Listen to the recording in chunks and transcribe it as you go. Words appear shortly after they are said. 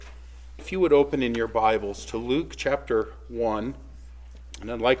if you would open in your Bibles to Luke chapter 1,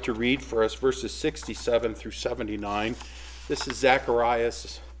 and I'd like to read for us verses 67 through 79. This is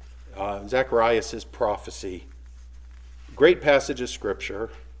Zacharias' prophecy. Great passage of Scripture,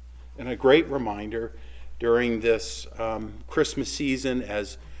 and a great reminder during this Christmas season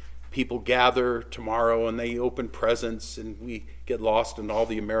as people gather tomorrow and they open presents and we get lost in all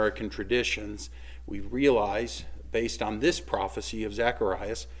the American traditions. We realize, based on this prophecy of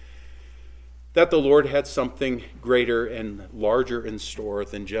Zacharias, that the Lord had something greater and larger in store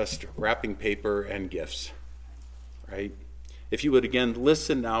than just wrapping paper and gifts, right? If you would again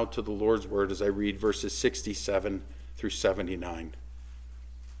listen now to the Lord's word as I read verses 67 through 79.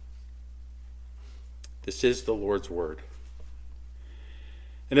 This is the Lord's word.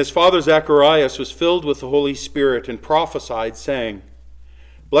 And his father Zacharias was filled with the Holy Spirit and prophesied, saying,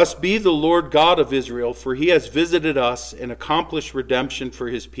 Blessed be the Lord God of Israel, for he has visited us and accomplished redemption for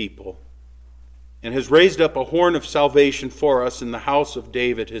his people, and has raised up a horn of salvation for us in the house of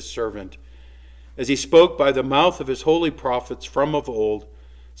David his servant, as he spoke by the mouth of his holy prophets from of old,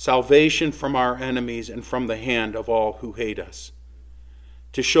 salvation from our enemies and from the hand of all who hate us,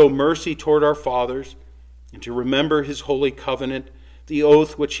 to show mercy toward our fathers, and to remember his holy covenant, the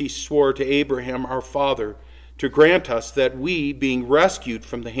oath which he swore to Abraham our father, to grant us that we, being rescued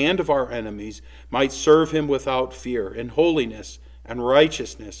from the hand of our enemies, might serve him without fear, in holiness and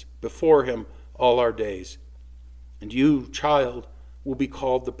righteousness before him all our days. And you, child, will be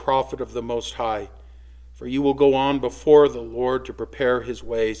called the prophet of the Most High, for you will go on before the Lord to prepare his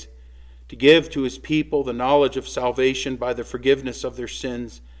ways, to give to his people the knowledge of salvation by the forgiveness of their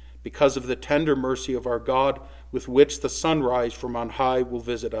sins, because of the tender mercy of our God, with which the sunrise from on high will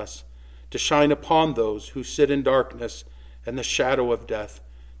visit us, to shine upon those who sit in darkness and the shadow of death,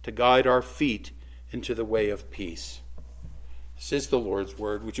 to guide our feet into the way of peace. This is the Lord's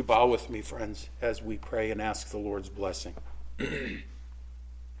word. Would you bow with me, friends, as we pray and ask the Lord's blessing?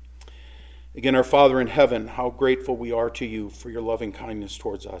 Again, our Father in heaven, how grateful we are to you for your loving kindness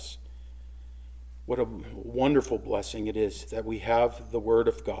towards us. What a wonderful blessing it is that we have the Word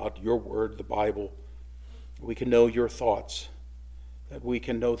of God, your Word, the Bible. We can know your thoughts, that we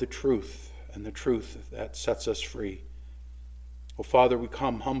can know the truth, and the truth that sets us free. Oh, Father, we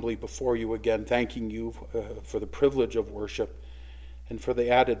come humbly before you again, thanking you for the privilege of worship and for the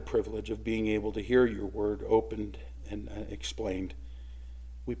added privilege of being able to hear your word opened and explained.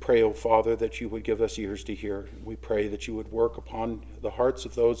 We pray, O Father, that you would give us ears to hear. We pray that you would work upon the hearts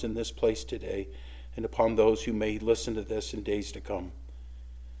of those in this place today and upon those who may listen to this in days to come.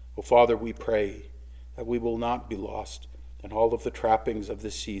 O Father, we pray that we will not be lost in all of the trappings of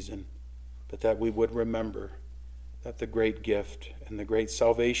this season, but that we would remember that the great gift and the great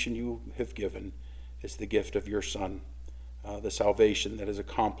salvation you have given is the gift of your Son, the salvation that is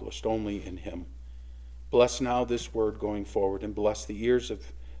accomplished only in him. Bless now this word going forward, and bless the ears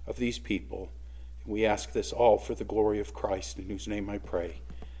of these people. And we ask this all for the glory of Christ, in whose name I pray.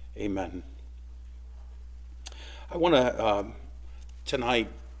 Amen. I want to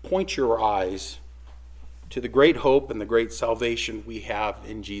tonight point your eyes to the great hope and the great salvation we have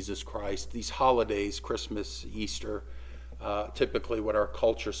in Jesus Christ. These holidays, Christmas, Easter, typically what our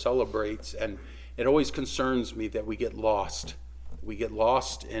culture celebrates, and it always concerns me that we get lost. We get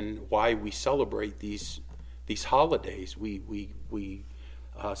lost in why we celebrate these holidays. We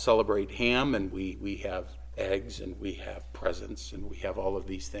celebrate ham, and we have eggs, and we have presents, and we have all of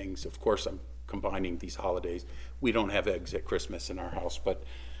these things. Of course, I'm combining these holidays. We don't have eggs at Christmas in our house, but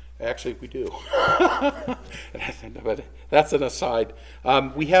actually we do. But that's an aside.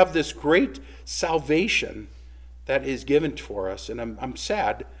 We have this great salvation that is given for us, and I'm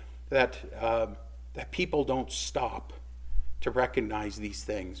sad that people don't stop to recognize these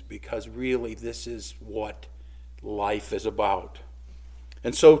things, because really this is what life is about.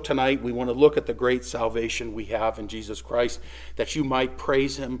 And so tonight we want to look at the great salvation we have in Jesus Christ, that you might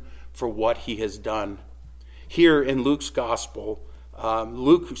praise him for what he has done. Here in Luke's gospel,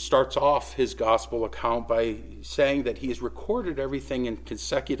 Luke starts off his gospel account by saying that he has recorded everything in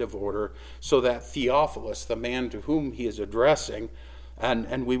consecutive order so that Theophilus, the man to whom he is addressing,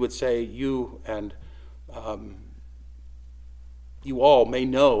 and we would say you and you all may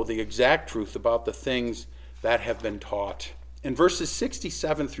know the exact truth about the things that have been taught. In verses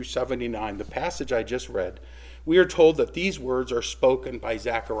 67 through 79, the passage I just read, we are told that these words are spoken by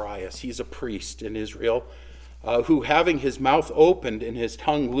Zacharias. He's a priest in Israel, who, having his mouth opened and his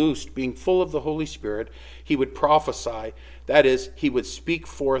tongue loosed, being full of the Holy Spirit, he would prophesy. That is, he would speak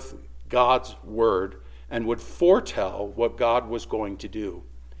forth God's word and would foretell what God was going to do.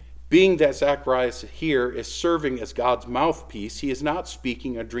 Being that Zacharias here is serving as God's mouthpiece, he is not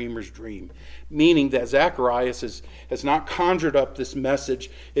speaking a dreamer's dream, meaning that Zacharias has not conjured up this message.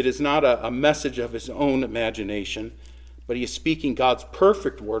 It is not a message of his own imagination, but he is speaking God's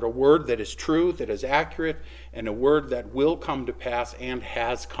perfect word, a word that is true, that is accurate, and a word that will come to pass and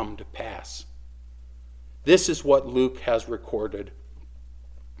has come to pass. This is what Luke has recorded.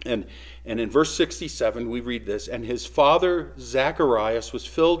 And in verse 67, we read this, "And his father Zacharias was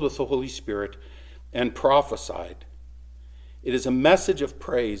filled with the Holy Spirit and prophesied." It is a message of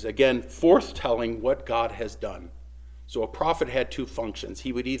praise, again, forthtelling what God has done. So a prophet had two functions.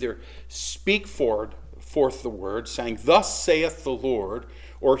 He would either speak forth the word, saying, "Thus saith the Lord,"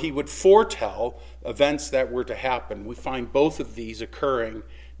 or he would foretell events that were to happen. We find both of these occurring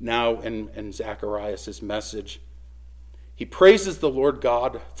now in Zacharias' message. He praises the Lord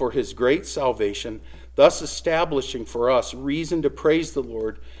God for his great salvation, thus establishing for us reason to praise the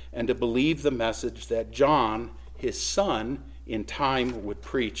Lord and to believe the message that John, his son, in time would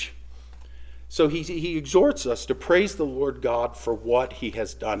preach. So he exhorts us to praise the Lord God for what he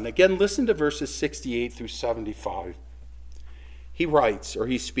has done. Again, listen to verses 68 through 75. He writes, or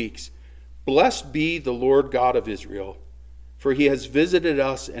he speaks, "Blessed be the Lord God of Israel, for he has visited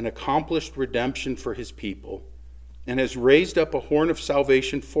us and accomplished redemption for his people, and has raised up a horn of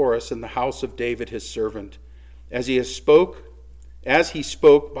salvation for us in the house of David his servant, as he spoke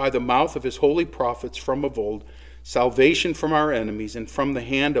by the mouth of his holy prophets from of old, salvation from our enemies and from the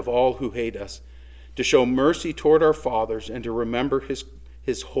hand of all who hate us, to show mercy toward our fathers and to remember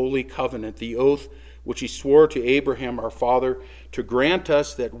his holy covenant, the oath which he swore to Abraham our father, to grant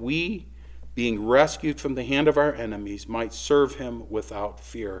us that we, being rescued from the hand of our enemies, might serve him without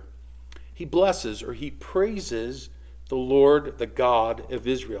fear." He blesses, or he praises, the Lord, the God of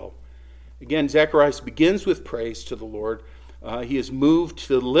Israel. Again, Zacharias begins with praise to the Lord. He is moved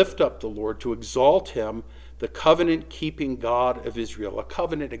to lift up the Lord, to exalt him, the covenant-keeping God of Israel. A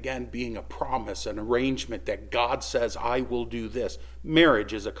covenant, again, being a promise, an arrangement that God says, "I will do this."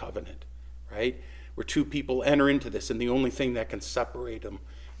 Marriage is a covenant, right? Where two people enter into this, and the only thing that can separate them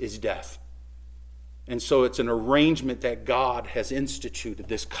is death. And so it's an arrangement that God has instituted,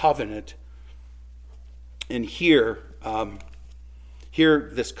 this covenant. And here,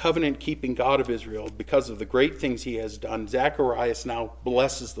 this covenant-keeping God of Israel, because of the great things he has done, Zacharias now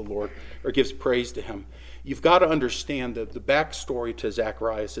blesses the Lord, or gives praise to him. You've got to understand that the backstory to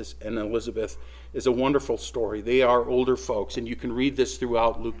Zacharias and Elizabeth is a wonderful story. They are older folks, and you can read this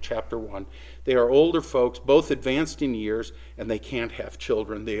throughout Luke chapter 1. They are older folks, both advanced in years, and they can't have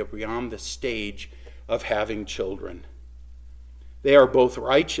children. They are beyond the stage of having children. They are both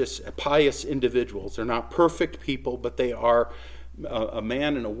righteous, pious individuals. They're not perfect people, but they are a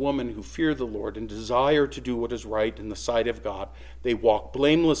man and a woman who fear the Lord and desire to do what is right in the sight of God. They walk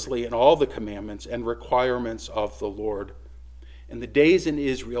blamelessly in all the commandments and requirements of the Lord. And the days in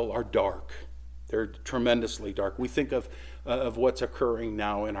Israel are dark. They're tremendously dark. We think of what's occurring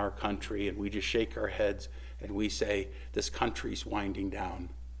now in our country, and we just shake our heads and we say, this country's winding down.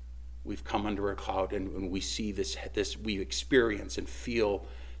 We've come under a cloud, and we see this, we experience and feel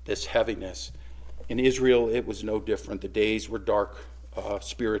this heaviness. In Israel, it was no different. The days were dark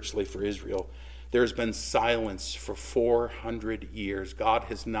spiritually for Israel. There's been silence for 400 years. God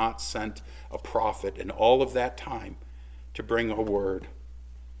has not sent a prophet in all of that time to bring a word.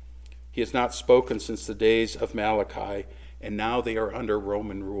 He has not spoken since the days of Malachi, and now they are under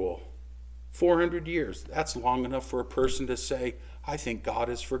Roman rule. 400 years, that's long enough for a person to say, I think God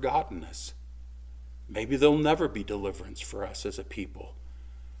has forgotten us. Maybe there'll never be deliverance for us as a people.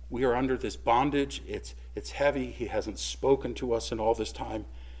 We are under this bondage. It's heavy. He hasn't spoken to us in all this time.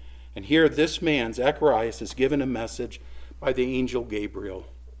 And here this man, Zacharias, is given a message by the angel Gabriel.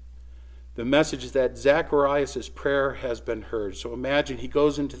 The message is that Zacharias' prayer has been heard. So imagine he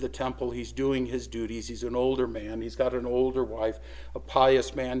goes into the temple. He's doing his duties. He's an older man. He's got an older wife, a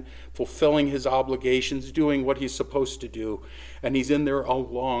pious man, fulfilling his obligations, doing what he's supposed to do. And he's in there a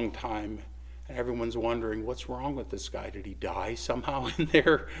long time. And everyone's wondering, what's wrong with this guy? Did he die somehow in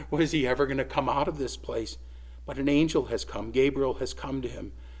there? Was he ever going to come out of this place? But an angel has come. Gabriel has come to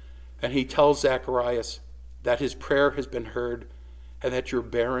him. And he tells Zacharias that his prayer has been heard, and that your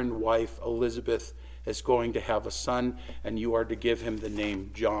barren wife, Elizabeth, is going to have a son, and you are to give him the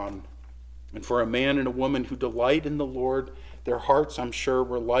name John. And for a man and a woman who delight in the Lord, their hearts, I'm sure,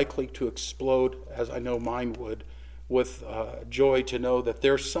 were likely to explode, as I know mine would, with joy to know that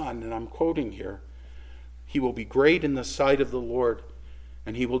their son, and I'm quoting here, he will be great in the sight of the Lord,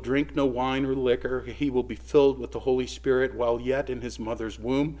 and he will drink no wine or liquor. He will be filled with the Holy Spirit while yet in his mother's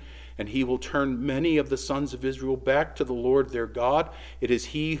womb, and he will turn many of the sons of Israel back to the Lord their God. It is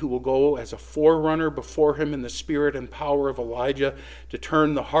he who will go as a forerunner before him in the spirit and power of Elijah, to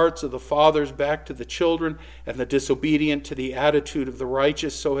turn the hearts of the fathers back to the children, and the disobedient to the attitude of the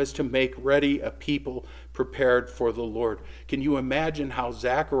righteous, so as to make ready a people prepared for the Lord. Can you imagine how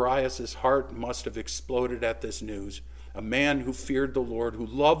Zacharias' heart must have exploded at this news? A man who feared the Lord, who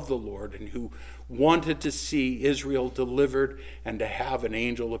loved the Lord, and who wanted to see Israel delivered, and to have an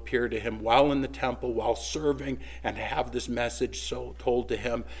angel appear to him while in the temple, while serving, and to have this message so told to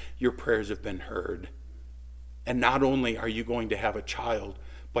him: your prayers have been heard. And not only are you going to have a child,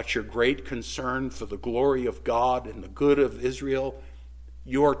 but your great concern for the glory of God and the good of Israel,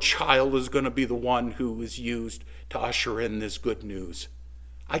 your child is going to be the one who is used to usher in this good news.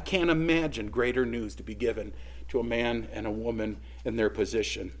 I can't imagine greater news to be given to a man and a woman in their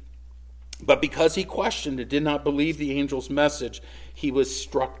position. But because he questioned and did not believe the angel's message, he was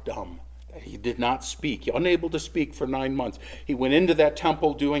struck dumb. He did not speak, unable to speak for 9 months. He went into that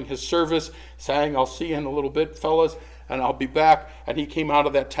temple doing his service, saying, "I'll see you in a little bit, fellas, and I'll be back." And he came out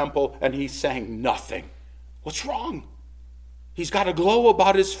of that temple and he's saying nothing. What's wrong? He's got a glow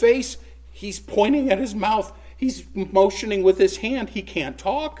about his face. He's pointing at his mouth. He's motioning with his hand. He can't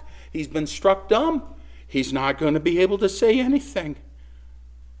talk. He's been struck dumb. He's not going to be able to say anything.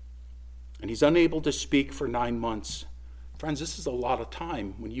 And he's unable to speak for 9 months. Friends, this is a lot of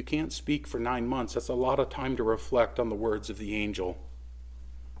time. When you can't speak for 9 months, that's a lot of time to reflect on the words of the angel.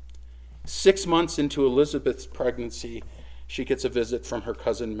 6 months into Elizabeth's pregnancy, she gets a visit from her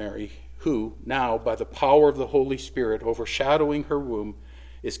cousin Mary, who now, by the power of the Holy Spirit overshadowing her womb,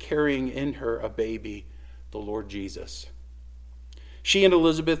 is carrying in her a baby, the Lord Jesus. She and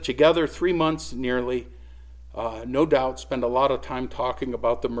Elizabeth, together 3 months nearly, no doubt spend a lot of time talking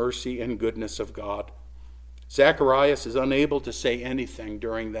about the mercy and goodness of God. Zacharias is unable to say anything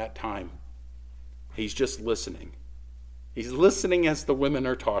during that time. He's just listening. He's listening as the women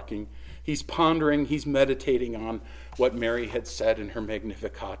are talking. He's pondering, he's meditating on what Mary had said in her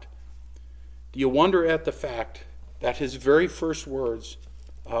Magnificat. Do you wonder at the fact that his very first words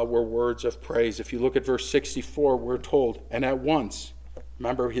were words of praise? If you look at verse 64, we're told, and at once,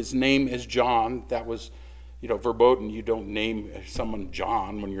 remember his name is John. That was, verboten. You don't name someone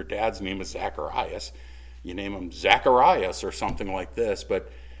John when your dad's name is Zacharias. You name him Zacharias or something like this.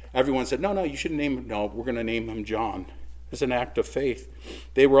 But everyone said, no, you shouldn't name him. No, we're going to name him John. It's an act of faith.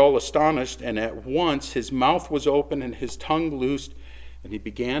 They were all astonished, and at once his mouth was open and his tongue loosed, and he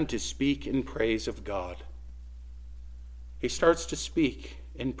began to speak in praise of God. He starts to speak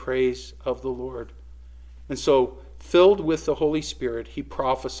in praise of the Lord. And so, filled with the Holy Spirit, he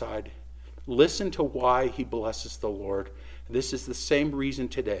prophesied. Listen to why he blesses the Lord. This is the same reason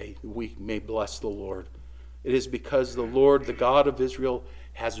today we may bless the Lord. It is because the Lord, the God of Israel,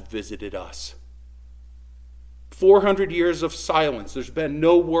 has visited us. 400 years of silence. There's been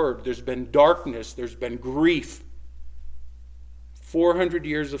no word. There's been darkness. There's been grief. 400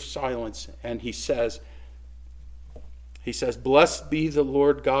 years of silence. And he says, "Blessed be the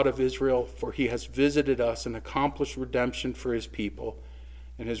Lord God of Israel, for he has visited us and accomplished redemption for his people,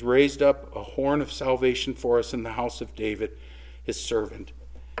 and has raised up a horn of salvation for us in the house of David, his servant."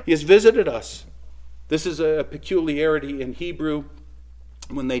 He has visited us. This is a peculiarity in Hebrew.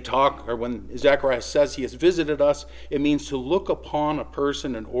 When they talk, or when Zacharias says he has visited us, it means to look upon a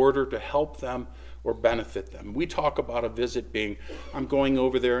person in order to help them or benefit them. We talk about a visit being, I'm going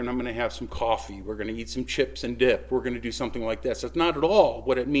over there and I'm going to have some coffee. We're going to eat some chips and dip. We're going to do something like this. That's not at all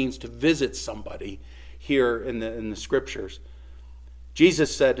what it means to visit somebody here in the scriptures.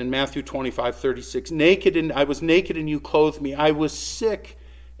 Jesus said in Matthew 25:36, I was naked and you clothed me. I was sick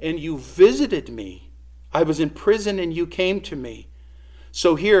and you visited me. I was in prison and you came to me.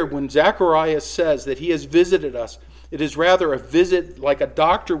 So here, when Zacharias says that he has visited us, it is rather a visit like a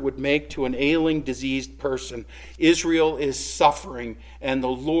doctor would make to an ailing, diseased person. Israel is suffering, and the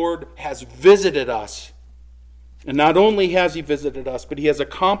Lord has visited us. And not only has he visited us, but he has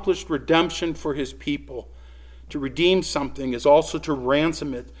accomplished redemption for his people. To redeem something is also to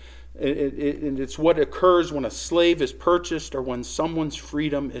ransom it. And it's what occurs when a slave is purchased or when someone's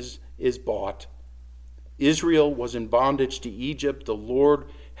freedom is bought. Israel was in bondage to Egypt. The Lord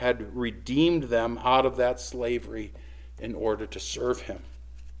had redeemed them out of that slavery in order to serve him.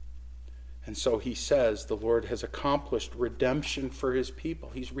 And so he says the Lord has accomplished redemption for his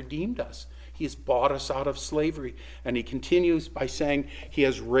people. He's redeemed us. He has bought us out of slavery. And he continues by saying he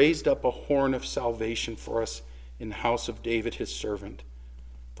has raised up a horn of salvation for us in the house of David, his servant.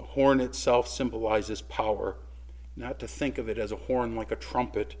 The horn itself symbolizes power. Not to think of it as a horn like a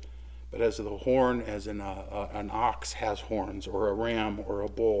trumpet, but as the horn, as an ox has horns, or a ram or a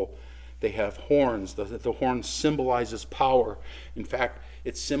bull. They have horns. The horn symbolizes power. In fact,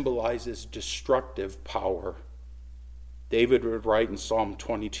 it symbolizes destructive power. David would write in Psalm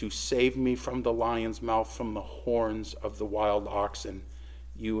 22, "Save me from the lion's mouth, from the horns of the wild oxen.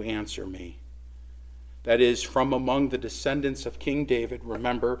 You answer me." That is, from among the descendants of King David.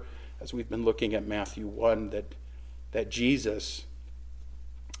 Remember, as we've been looking at Matthew 1, that Jesus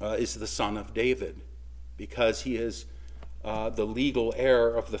is the son of David, because he is the legal heir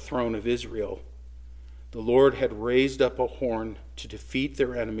of the throne of Israel. The Lord had raised up a horn to defeat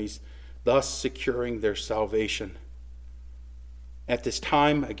their enemies, thus securing their salvation. At this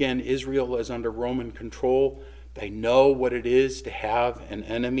time, again, Israel is under Roman control. They know what it is to have an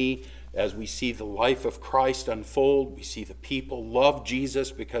enemy. As we see the life of Christ unfold, we see the people love Jesus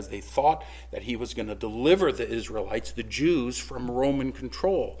because they thought that he was going to deliver the Israelites, the Jews, from Roman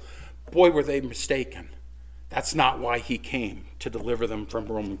control. Boy, were they mistaken. That's not why he came, to deliver them from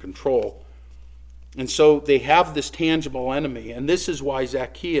Roman control. And so they have this tangible enemy, and this is why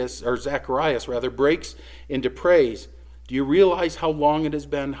Zacharias breaks into praise. Do you realize how long it has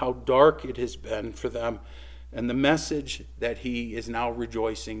been, how dark it has been for them, and the message that he is now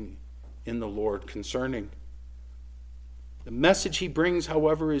rejoicing in the Lord concerning? The message he brings,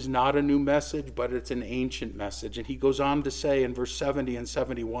 however, is not a new message, but it's an ancient message. And he goes on to say in verse 70 and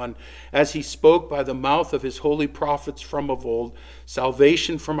 71, "As he spoke by the mouth of his holy prophets from of old,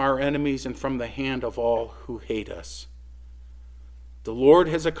 salvation from our enemies and from the hand of all who hate us." The Lord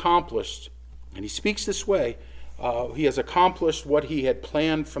has accomplished, and he speaks this way, he has accomplished what he had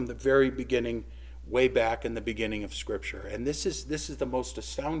planned from the very beginning, way back in the beginning of Scripture. And this is the most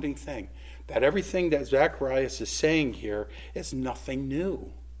astounding thing, that everything that Zacharias is saying here is nothing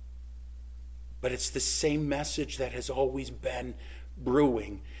new. But it's the same message that has always been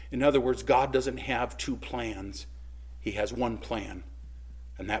brewing. In other words, God doesn't have two plans. He has one plan.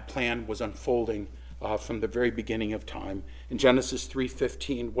 And that plan was unfolding from the very beginning of time. In Genesis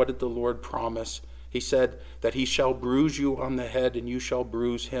 3:15, what did the Lord promise? He said that he shall bruise you on the head and you shall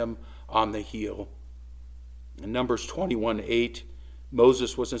bruise him on the heel. In Numbers 21:8,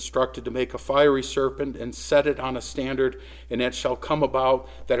 Moses was instructed to make a fiery serpent and set it on a standard, and it shall come about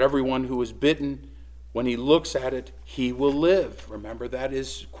that everyone who is bitten, when he looks at it, he will live. Remember, that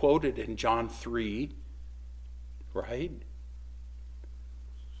is quoted in John 3, right?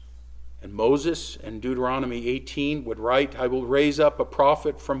 And Moses in Deuteronomy 18 would write, "I will raise up a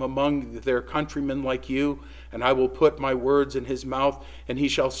prophet from among their countrymen like you, and I will put my words in his mouth, and he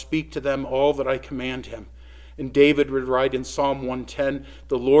shall speak to them all that I command him." And David would write in Psalm 110,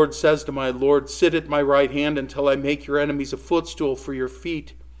 "The Lord says to my Lord, sit at my right hand until I make your enemies a footstool for your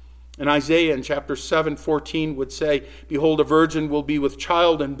feet." And Isaiah in chapter 7:14 would say, "Behold, a virgin will be with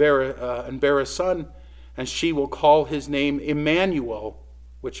child and bear a son, and she will call his name Emmanuel,"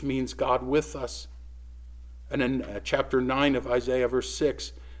 which means God with us. And in chapter 9 of Isaiah, verse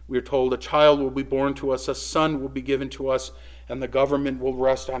 6, we are told, "A child will be born to us, a son will be given to us, and the government will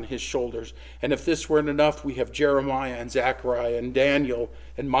rest on his shoulders." And if this weren't enough, we have Jeremiah and Zachariah and Daniel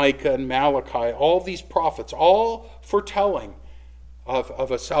and Micah and Malachi, all these prophets, all foretelling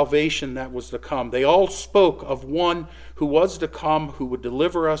of a salvation that was to come. They all spoke of one who was to come, who would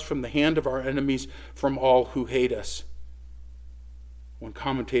deliver us from the hand of our enemies, from all who hate us. One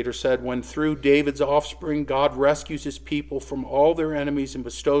commentator said, when through David's offspring God rescues his people from all their enemies and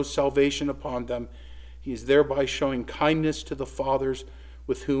bestows salvation upon them, he is thereby showing kindness to the fathers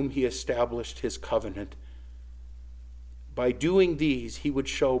with whom he established his covenant. By doing these, he would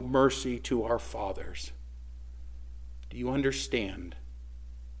show mercy to our fathers. Do you understand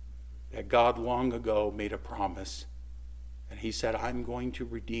that God long ago made a promise? And he said, I'm going to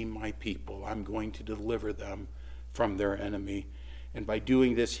redeem my people. I'm going to deliver them from their enemy. And by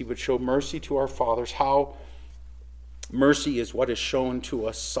doing this, he would show mercy to our fathers. How? Mercy is what is shown to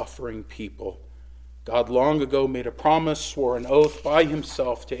us suffering people. God long ago made a promise, swore an oath by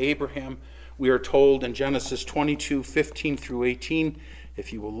himself to Abraham. We are told in Genesis 22:15 through 18.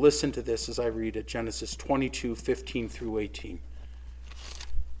 If you will listen to this as I read it, Genesis 22:15 through 18.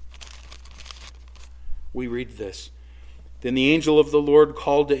 We read this. Then the angel of the Lord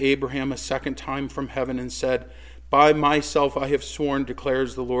called to Abraham a second time from heaven and said, By myself I have sworn,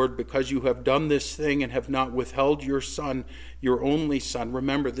 declares the Lord, because you have done this thing and have not withheld your son, your only son.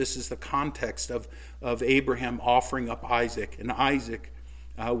 Remember, this is the context of Abraham offering up Isaac. And Isaac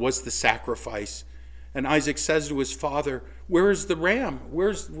was the sacrifice. And Isaac says to his father, where is the ram?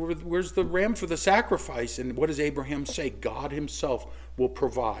 Where's the ram for the sacrifice? And what does Abraham say? God himself will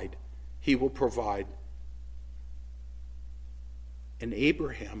provide. He will provide. And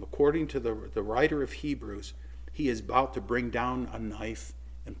Abraham, according to the writer of Hebrews, he is about to bring down a knife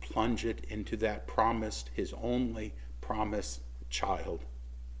and plunge it into that promised, his only promised child.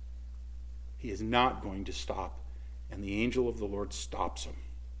 He is not going to stop, and the angel of the Lord stops him.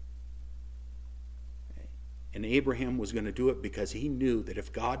 And Abraham was going to do it because he knew that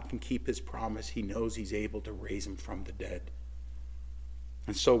if God can keep his promise, he knows he's able to raise him from the dead.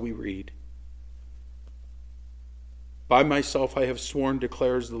 And so we read, "By myself I have sworn,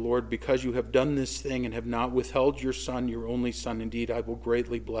 declares the Lord, because you have done this thing and have not withheld your son, your only son. Indeed, I will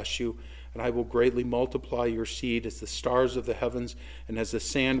greatly bless you, and I will greatly multiply your seed as the stars of the heavens and as the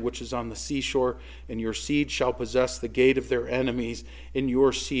sand which is on the seashore. And your seed shall possess the gate of their enemies. In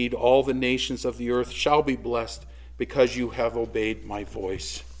your seed all the nations of the earth shall be blessed, because you have obeyed my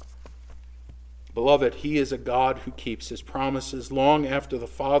voice." Beloved, he is a God who keeps his promises. Long after the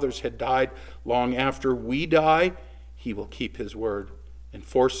fathers had died, long after we die, he will keep his word,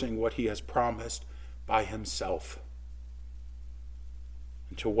 enforcing what he has promised by himself.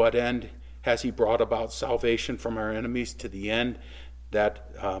 And to what end has he brought about salvation from our enemies? To the end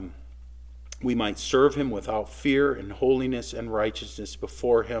that we might serve him without fear in holiness and righteousness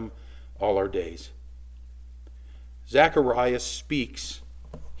before him all our days. Zacharias speaks.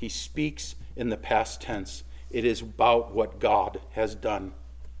 He speaks in the past tense. It is about what God has done.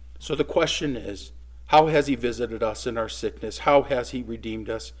 So the question is, how has he visited us in our sickness? How has he redeemed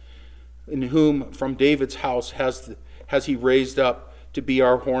us? In whom from David's house has he raised up to be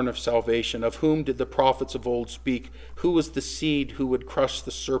our horn of salvation? Of whom did the prophets of old speak? Who was the seed who would crush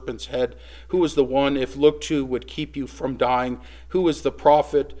the serpent's head? Who was the one, if looked to, would keep you from dying? Who is the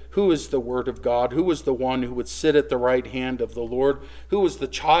prophet? Who is the word of God? Who was the one who would sit at the right hand of the Lord? Who was the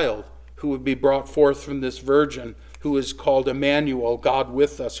child who would be brought forth from this virgin, who is called Emmanuel, God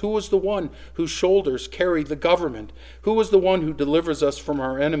with us? Who was the one whose shoulders carry the government? Who was the one who delivers us from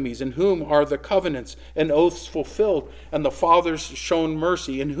our enemies? In whom are the covenants and oaths fulfilled, and the fathers shown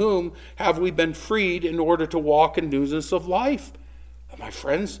mercy? In whom have we been freed in order to walk in newness of life? My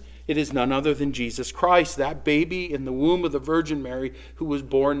friends, it is none other than Jesus Christ, that baby in the womb of the Virgin Mary, who was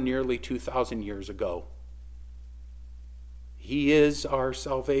born nearly 2,000 years ago. He is our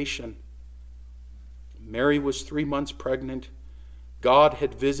salvation. Mary was 3 months pregnant. God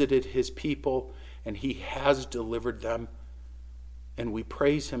had visited his people, and he has delivered them. And we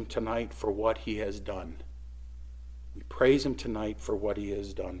praise him tonight for what he has done. We praise him tonight for what he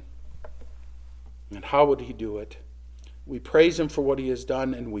has done. And how would he do it? We praise him for what he has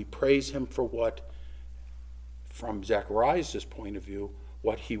done, and we praise him for what, from Zacharias' point of view,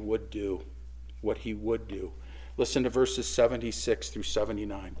 what he would do. What he would do. Listen to verses 76 through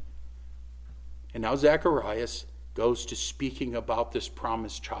 79. And now Zacharias goes to speaking about this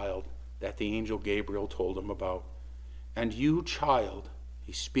promised child that the angel Gabriel told him about. "And you, child,"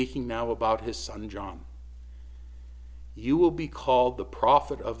 he's speaking now about his son John, "you will be called the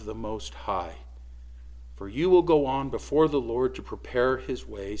prophet of the Most High, for you will go on before the Lord to prepare his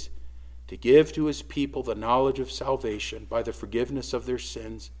ways, to give to his people the knowledge of salvation by the forgiveness of their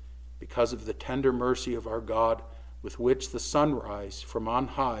sins, because of the tender mercy of our God, with which the sunrise from on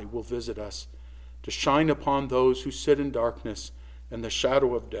high will visit us, to shine upon those who sit in darkness and the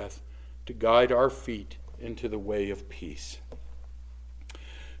shadow of death, to guide our feet into the way of peace."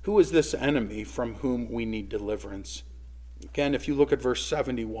 Who is this enemy from whom we need deliverance? Again, if you look at verse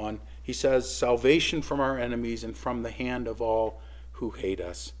 71, he says, "Salvation from our enemies and from the hand of all who hate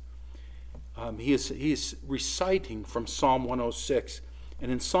us." He is reciting from Psalm 106.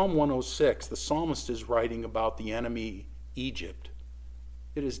 And in Psalm 106, the psalmist is writing about the enemy Egypt.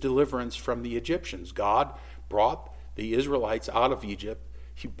 It is deliverance from the Egyptians. God brought the Israelites out of Egypt.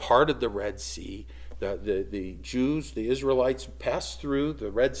 He parted the Red Sea. The Jews, the Israelites, passed through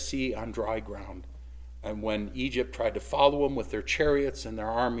the Red Sea on dry ground. And when Egypt tried to follow them with their chariots and their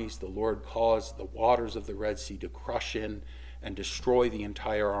armies, the Lord caused the waters of the Red Sea to crush in and destroy the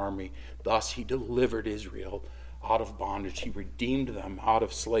entire army. Thus he delivered Israel out of bondage. He redeemed them out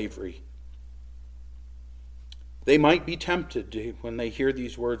of slavery. They might be tempted to, when they hear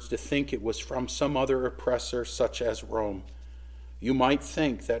these words, to think it was from some other oppressor such as Rome. You might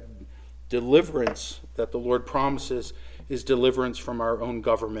think that deliverance that the Lord promises is deliverance from our own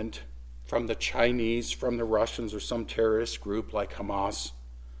government, from the Chinese, from the Russians, or some terrorist group like Hamas.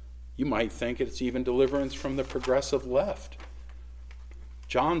 You might think it's even deliverance from the progressive left.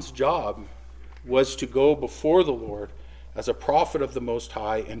 John's job was to go before the Lord as a prophet of the Most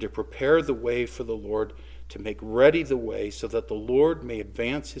High and to prepare the way for the Lord, to make ready the way so that the Lord may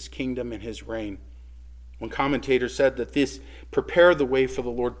advance his kingdom and his reign. One commentator said that this prepare the way for the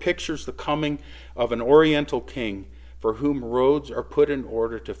Lord pictures the coming of an oriental king, for whom roads are put in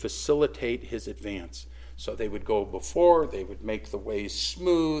order to facilitate his advance. So they would go before, they would make the ways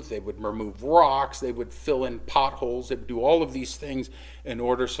smooth, they would remove rocks, they would fill in potholes, they would do all of these things in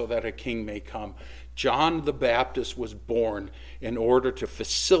order so that a king may come. John the Baptist was born in order to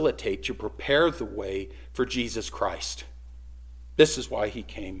facilitate, to prepare the way for Jesus Christ. This is why he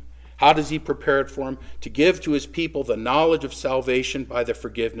came. How does he prepare it for him? To give to his people the knowledge of salvation by the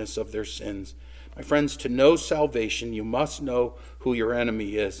forgiveness of their sins. My friends, to know salvation, you must know who your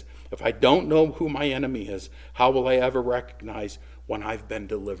enemy is. If I don't know who my enemy is, how will I ever recognize when I've been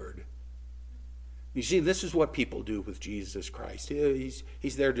delivered? You see, this is what people do with Jesus Christ.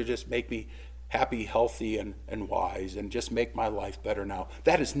 He's there to just make me happy, healthy, and wise, and just make my life better now.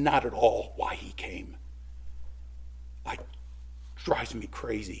 That is not at all why he came. It drives me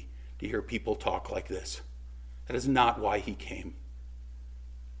crazy to hear people talk like this. That is not why he came.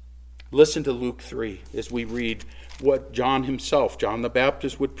 Listen to Luke 3 as we read what John himself, John the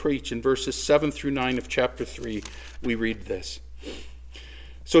Baptist, would preach. In verses 7 through 9 of chapter 3, we read this.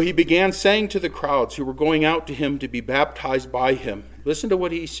 So he began saying to the crowds who were going out to him to be baptized by him. Listen to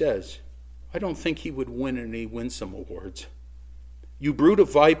what he says. I don't think he would win any winsome awards. You brood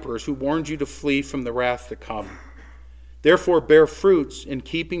of vipers, who warned you to flee from the wrath to come. Therefore bear fruits in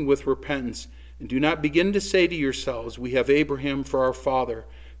keeping with repentance, and do not begin to say to yourselves, we have Abraham for our father.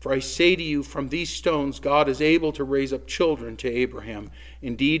 For I say to you, from these stones God is able to raise up children to Abraham.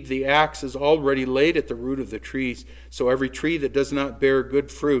 Indeed, the axe is already laid at the root of the trees, so every tree that does not bear good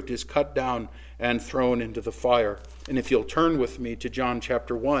fruit is cut down and thrown into the fire. And if you'll turn with me to John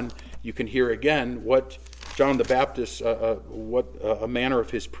chapter 1, you can hear again what John the Baptist, a manner of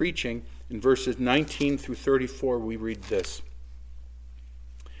his preaching. In verses 19 through 34, we read this.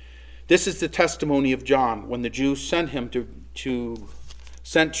 This is the testimony of John when the Jews sent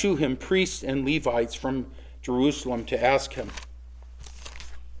to him priests and Levites from Jerusalem to ask him,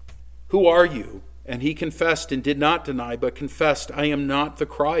 who are you? And he confessed and did not deny, but confessed, I am not the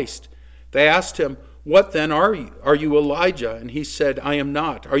Christ. They asked him, what then are you? Are you Elijah? And he said, I am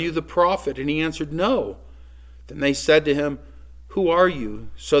not. Are you the prophet? And he answered, no. Then they said to him, who are you?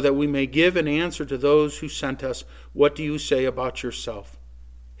 So that we may give an answer to those who sent us. What do you say about yourself?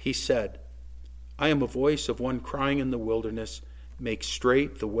 He said, I am a voice of one crying in the wilderness, make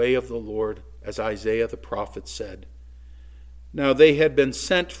straight the way of the Lord, as Isaiah the prophet said. Now they had been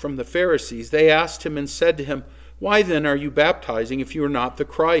sent from the Pharisees. They asked him and said to him, why then are you baptizing if you are not the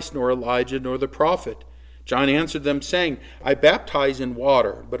Christ, nor Elijah, nor the prophet? John answered them, saying, I baptize in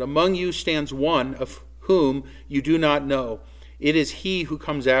water, but among you stands one of whom you do not know. It is he who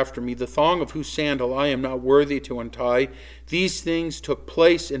comes after me, the thong of whose sandal I am not worthy to untie. These things took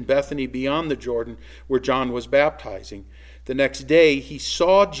place in Bethany beyond the Jordan, where John was baptizing. The next day he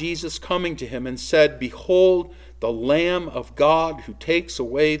saw Jesus coming to him and said, behold, the Lamb of God who takes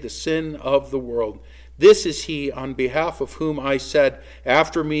away the sin of the world. This is he on behalf of whom I said,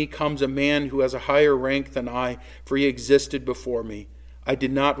 after me comes a man who has a higher rank than I, for he existed before me. I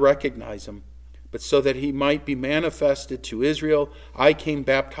did not recognize him, but so that he might be manifested to Israel, I came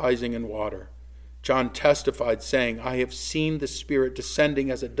baptizing in water. John testified, saying, I have seen the Spirit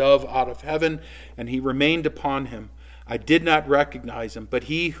descending as a dove out of heaven, and he remained upon him. I did not recognize him, but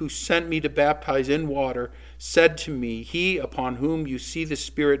he who sent me to baptize in water said to me, he upon whom you see the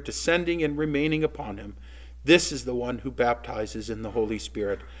Spirit descending and remaining upon him, this is the one who baptizes in the Holy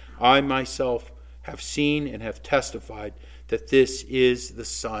Spirit. I myself have seen and have testified that this is the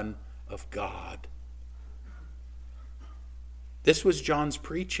Son of God. This was John's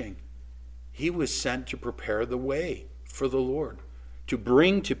preaching. He was sent to prepare the way for the Lord, to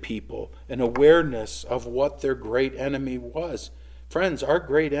bring to people an awareness of what their great enemy was. Friends, our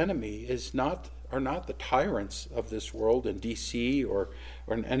great enemy are not the tyrants of this world in D.C. or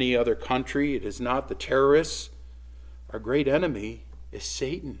in any other country. It is not the terrorists. Our great enemy is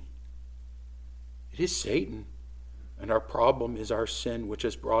Satan. It is Satan. And our problem is our sin, which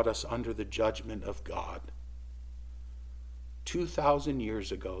has brought us under the judgment of God. 2,000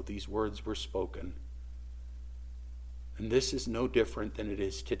 years ago, these words were spoken. And this is no different than it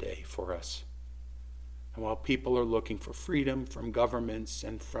is today for us. And while people are looking for freedom from governments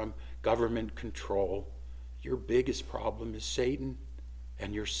and from government control, your biggest problem is Satan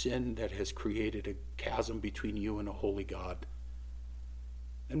and your sin that has created a chasm between you and a holy God.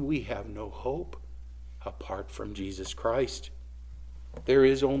 And we have no hope apart from Jesus Christ. There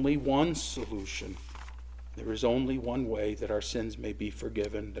is only one solution. There is only one way that our sins may be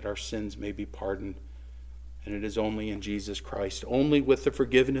forgiven, that our sins may be pardoned. And it is only in Jesus Christ. Only with the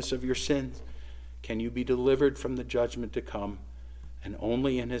forgiveness of your sins can you be delivered from the judgment to come. And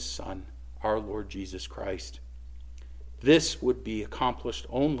only in his Son, our Lord Jesus Christ. This would be accomplished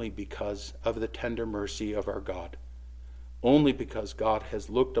only because of the tender mercy of our God. Only because God has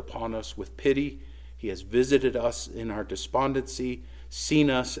looked upon us with pity. He has visited us in our despondency,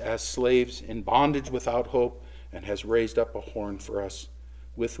 seen us as slaves in bondage without hope, and has raised up a horn for us,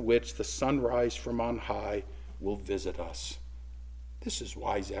 with which the sunrise from on high will visit us. This is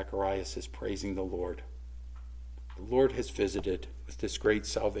why Zacharias is praising the Lord. The Lord has visited with this great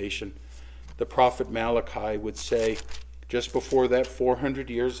salvation. The prophet Malachi would say, just before that 400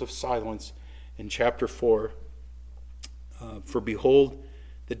 years of silence, in chapter 4, for behold,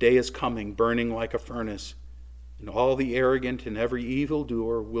 the day is coming, burning like a furnace, and all the arrogant and every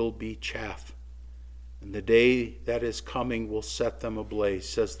evildoer will be chaff. And the day that is coming will set them ablaze,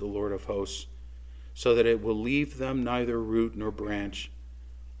 says the Lord of hosts, so that it will leave them neither root nor branch.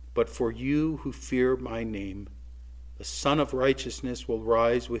 But for you who fear my name, the Son of Righteousness will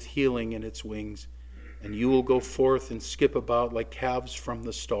rise with healing in its wings, and you will go forth and skip about like calves from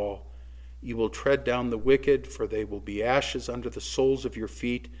the stall. You will tread down the wicked, for they will be ashes under the soles of your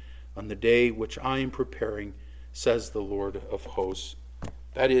feet on the day which I am preparing, says the Lord of hosts.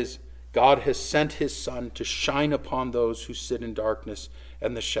 That is, God has sent his Son to shine upon those who sit in darkness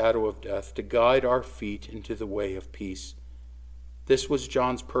and the shadow of death, to guide our feet into the way of peace. This was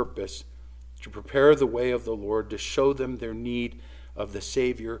John's purpose, to prepare the way of the Lord, to show them their need of the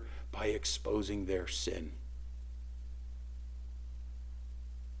Savior by exposing their sin.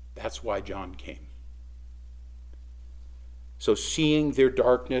 That's why John came. So seeing their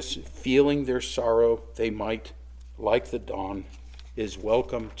darkness, feeling their sorrow, they might, like the dawn, is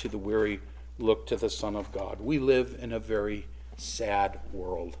welcome to the weary look to the Son of God. We live in a very sad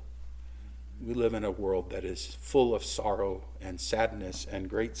world. We live in a world that is full of sorrow and sadness and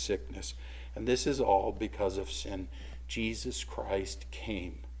great sickness. And this is all because of sin. Jesus Christ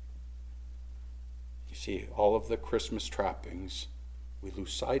came. You see, all of the Christmas trappings, we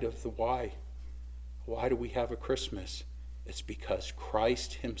lose sight of the why. Why do we have a Christmas? It's because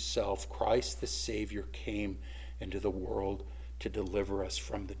Christ himself, Christ the Savior, came into the world to deliver us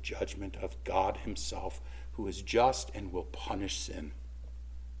from the judgment of God himself, who is just and will punish sin.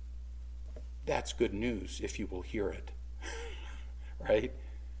 That's good news if you will hear it. Right?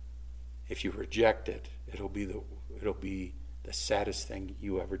 If you reject it, it'll be the saddest thing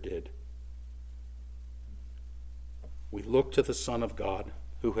you ever did. We look to the Son of God,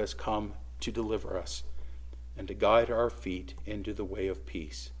 who has come to deliver us and to guide our feet into the way of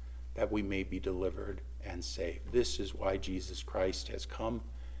peace, that we may be delivered and saved. This is why Jesus Christ has come.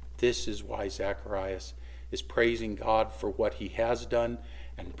 This is why Zacharias is praising God for what he has done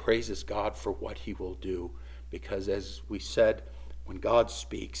and praises God for what he will do. Because as we said, when God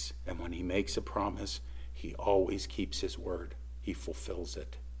speaks and when he makes a promise, he always keeps his word. He fulfills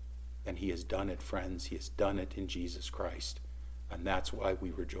it. And he has done it, friends. He has done it in Jesus Christ. And that's why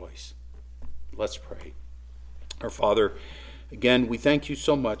we rejoice. Let's pray. Our Father, again, we thank you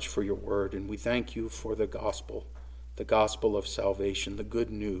so much for your word, and we thank you for the gospel of salvation, the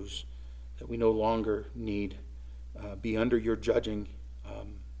good news that we no longer need be under your judging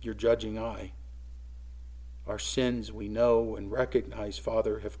eye. Our sins, we know and recognize,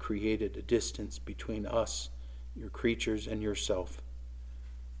 Father, have created a distance between us, your creatures, and yourself.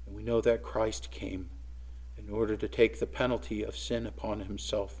 And we know that Christ came in order to take the penalty of sin upon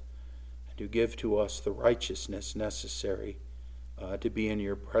himself and to give to us the righteousness necessary to be in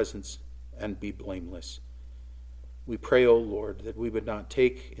your presence and be blameless. We pray, O Lord, that we would not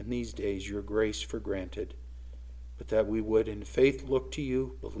take in these days your grace for granted, but that we would in faith look to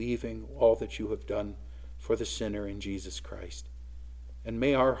you, believing all that you have done for the sinner in Jesus Christ. And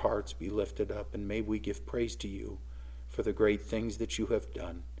may our hearts be lifted up, and may we give praise to you for the great things that you have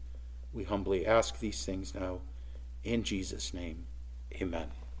done. We humbly ask these things now in Jesus' name. Amen.